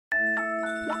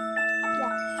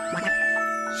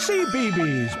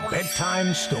CBeebies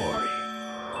Bedtime Story.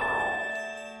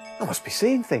 I must be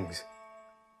seeing things.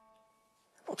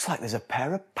 Looks like there's a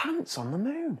pair of pants on the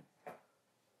moon.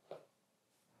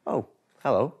 Oh,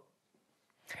 hello.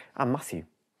 I'm Matthew.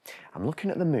 I'm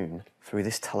looking at the moon through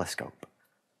this telescope,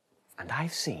 and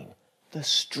I've seen the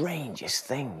strangest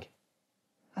thing.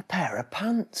 A pair of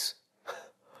pants.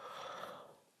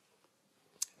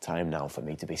 Time now for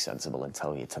me to be sensible and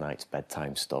tell you tonight's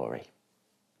bedtime story.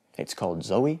 It's called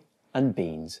Zoe and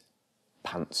Beans,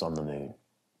 Pants on the Moon,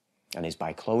 and is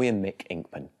by Chloe and Mick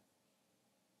Inkpen.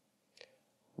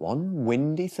 One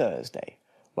windy Thursday,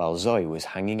 while Zoe was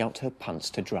hanging out her pants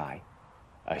to dry,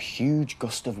 a huge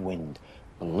gust of wind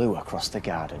blew across the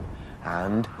garden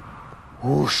and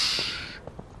whoosh!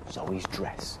 Zoe's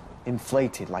dress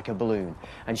inflated like a balloon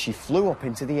and she flew up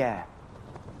into the air.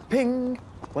 Ping!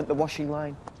 Went the washing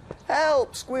line.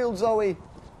 Help! Squealed Zoe.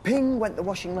 Ping! Went the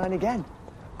washing line again.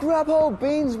 Grab hold,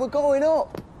 Beans, we're going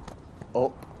up.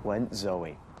 Up went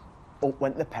Zoe. Up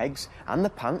went the pegs and the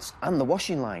pants and the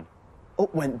washing line.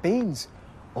 Up went Beans.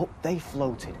 Up they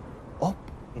floated. Up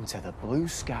into the blue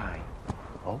sky.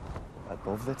 Up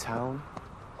above the town.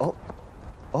 Up,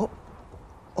 up,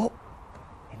 up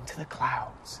into the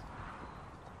clouds.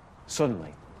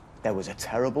 Suddenly, there was a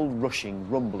terrible rushing,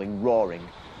 rumbling, roaring.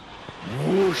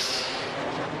 Whoosh!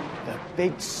 The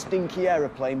big, stinky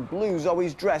aeroplane blew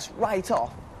Zoe's dress right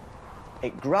off.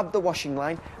 It grabbed the washing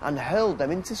line and hurled them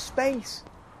into space.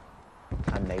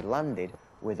 And they landed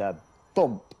with a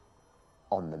bump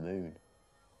on the moon.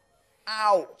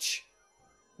 Ouch!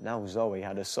 Now Zoe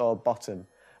had a sore bottom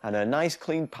and her nice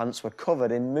clean pants were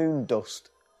covered in moon dust.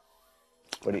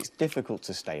 But it's difficult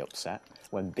to stay upset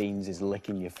when Beans is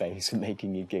licking your face and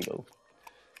making you giggle.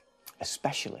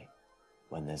 Especially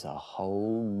when there's a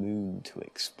whole moon to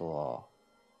explore.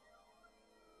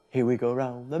 Here we go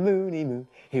round the moony moon,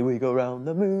 here we go round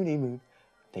the moony moon.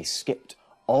 They skipped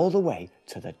all the way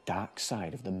to the dark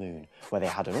side of the moon, where they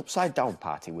had an upside-down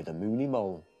party with a moony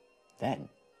mole. Then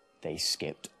they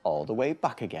skipped all the way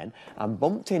back again and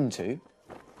bumped into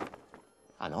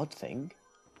an odd thing.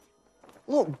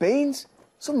 Look, Beans,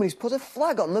 somebody's put a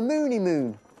flag on the moony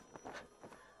moon.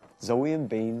 Zoe and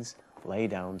Beans lay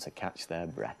down to catch their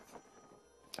breath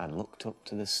and looked up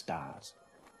to the stars,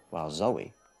 while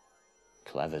Zoe,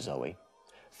 clever Zoe,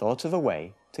 thought of a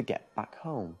way to get back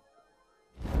home.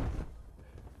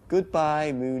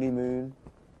 Goodbye, moony moon.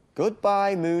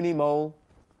 Goodbye, moony mole.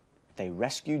 They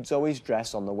rescued Zoe's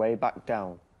dress on the way back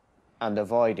down and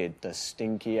avoided the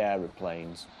stinky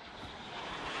aeroplanes.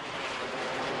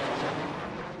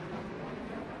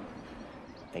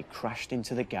 They crashed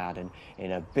into the garden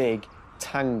in a big,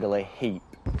 tangly heap.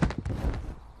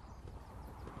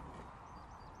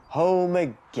 Home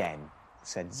again,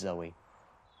 said Zoe.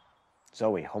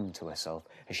 Zoe hummed to herself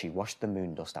as she washed the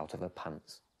moon dust out of her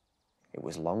pants. It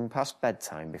was long past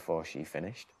bedtime before she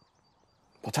finished.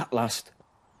 But at last,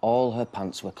 all her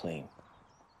pants were clean.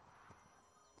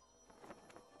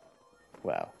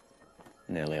 Well,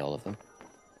 nearly all of them.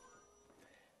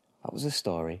 That was a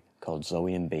story called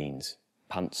Zoe and Beans,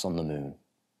 Pants on the Moon.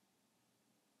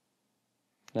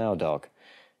 Now, dog,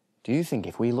 do you think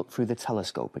if we look through the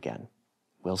telescope again,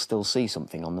 we'll still see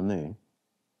something on the moon?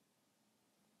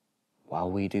 While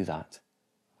we do that,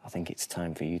 I think it's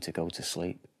time for you to go to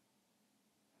sleep.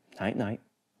 Night-night,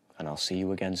 and I'll see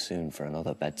you again soon for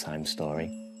another bedtime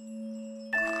story.